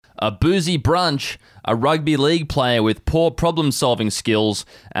a Boozy Brunch, a rugby league player with poor problem-solving skills,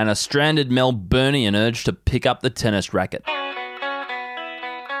 and a stranded Melbournian urged to pick up the tennis racket.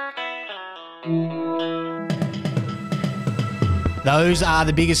 Those are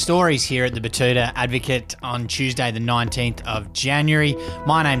the biggest stories here at the Batuta Advocate on Tuesday, the 19th of January.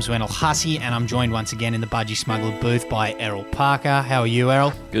 My name's Wendell Hussey, and I'm joined once again in the Budgy Smuggler Booth by Errol Parker. How are you,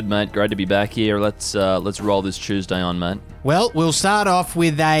 Errol? Good, mate. Great to be back here. Let's roll this Tuesday on, mate. Well, we'll start off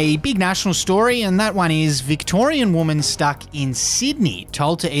with a big national story, and that one is Victorian woman stuck in Sydney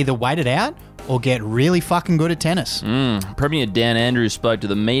told to either wait it out or get really fucking good at tennis. Premier Dan Andrews spoke to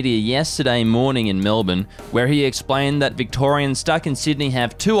the media yesterday morning in Melbourne, where he explained that Victorians stuck in Sydney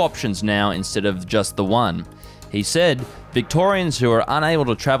have two options now instead of just the one. He said Victorians who are unable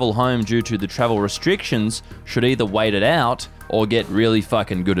to travel home due to the travel restrictions should either wait it out or get really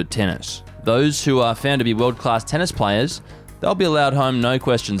fucking good at tennis. Those who are found to be world-class tennis players, they'll be allowed home, no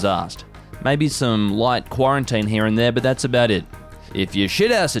questions asked. Maybe some light quarantine here and there, but that's about it. If you're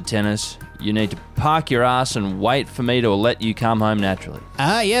shit-ass at tennis, you need to park your ass and wait for me to let you come home naturally.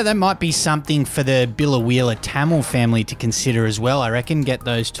 Yeah, that might be something for the Billa Tamil family to consider as well, I reckon. Get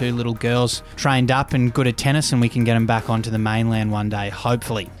those two little girls trained up and good at tennis, and we can get them back onto the mainland one day,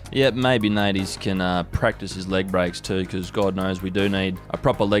 hopefully. Yeah, maybe Nadies can practice his leg breaks too, because God knows we do need a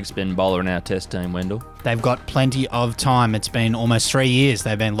proper leg spin bowler in our test team, Wendell. They've got plenty of time. It's been almost 3 years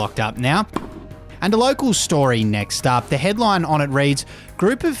they've been locked up now. And a local story next up. The headline on it reads,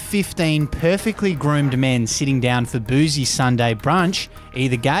 group of 15 perfectly groomed men sitting down for Boozy Sunday brunch,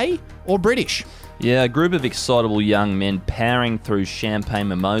 either gay or British. Yeah, a group of excitable young men powering through champagne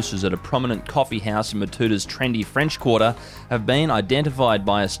mimosas at a prominent coffee house in Batuta's trendy French Quarter have been identified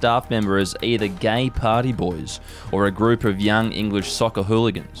by a staff member as either gay party boys or a group of young English soccer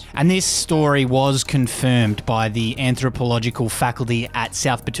hooligans. And this story was confirmed by the anthropological faculty at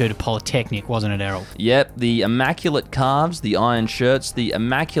South Batuta Polytechnic, wasn't it, Errol? Yep, the immaculate calves, the iron shirts, the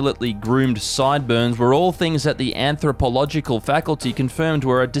immaculately groomed sideburns were all things that the anthropological faculty confirmed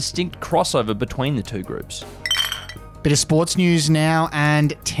were a distinct crossover between the two groups. Bit of sports news now,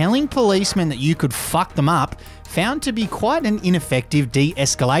 and telling policemen that you could fuck them up found to be quite an ineffective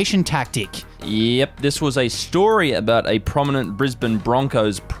de-escalation tactic. Yep, this was a story about a prominent Brisbane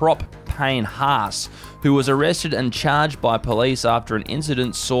Broncos prop, Payne Haas, who was arrested and charged by police after an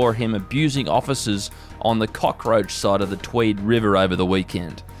incident saw him abusing officers on the Cockroach side of the Tweed River over the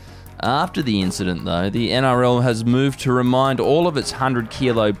weekend. After the incident, though, the NRL has moved to remind all of its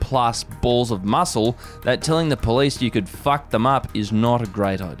 100-kilo plus balls of muscle that telling the police you could fuck them up is not a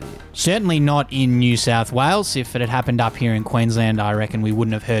great idea. Certainly not in New South Wales. If it had happened up here in Queensland, I reckon we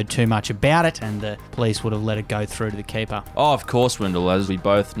wouldn't have heard too much about it, and the police would have let it go through to the keeper. Oh, of course, Wendell. As we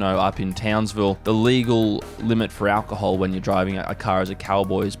both know, up in Townsville, the legal limit for alcohol when you're driving a car as a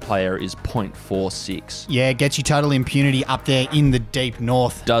Cowboys player is 0.46. Yeah, it gets you total impunity up there in the deep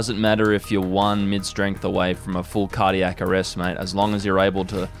north. Doesn't matter if you're one mid-strength away from a full cardiac arrest, mate. As long as you're able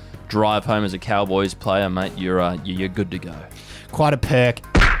to drive home as a Cowboys player, mate, you're good to go. Quite a perk.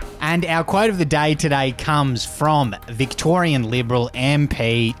 And our quote of the day today comes from Victorian Liberal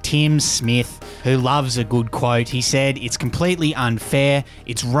MP Tim Smith, who loves a good quote. He said, "It's completely unfair,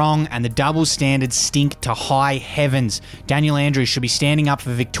 it's wrong, and the double standards stink to high heavens. Daniel Andrews should be standing up for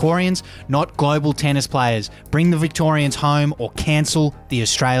Victorians, not global tennis players. Bring the Victorians home or cancel the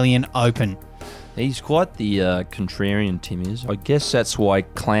Australian Open." He's quite the contrarian, Tim is. I guess that's why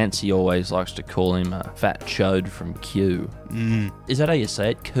Clancy always likes to call him a fat chode from Q. Is that how you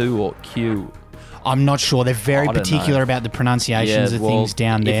say it? Q or Q? I'm not sure. They're very particular about the pronunciations of things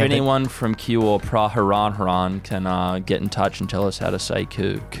down there. If anyone from Q or Praharan can get in touch and tell us how to say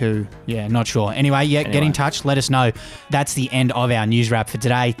Q. Q. Yeah, not sure. Anyway, get in touch. Let us know. That's the end of our news wrap for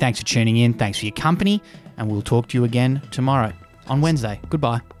today. Thanks for tuning in. Thanks for your company. And we'll talk to you again tomorrow on Wednesday.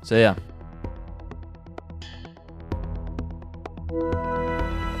 Goodbye. See ya.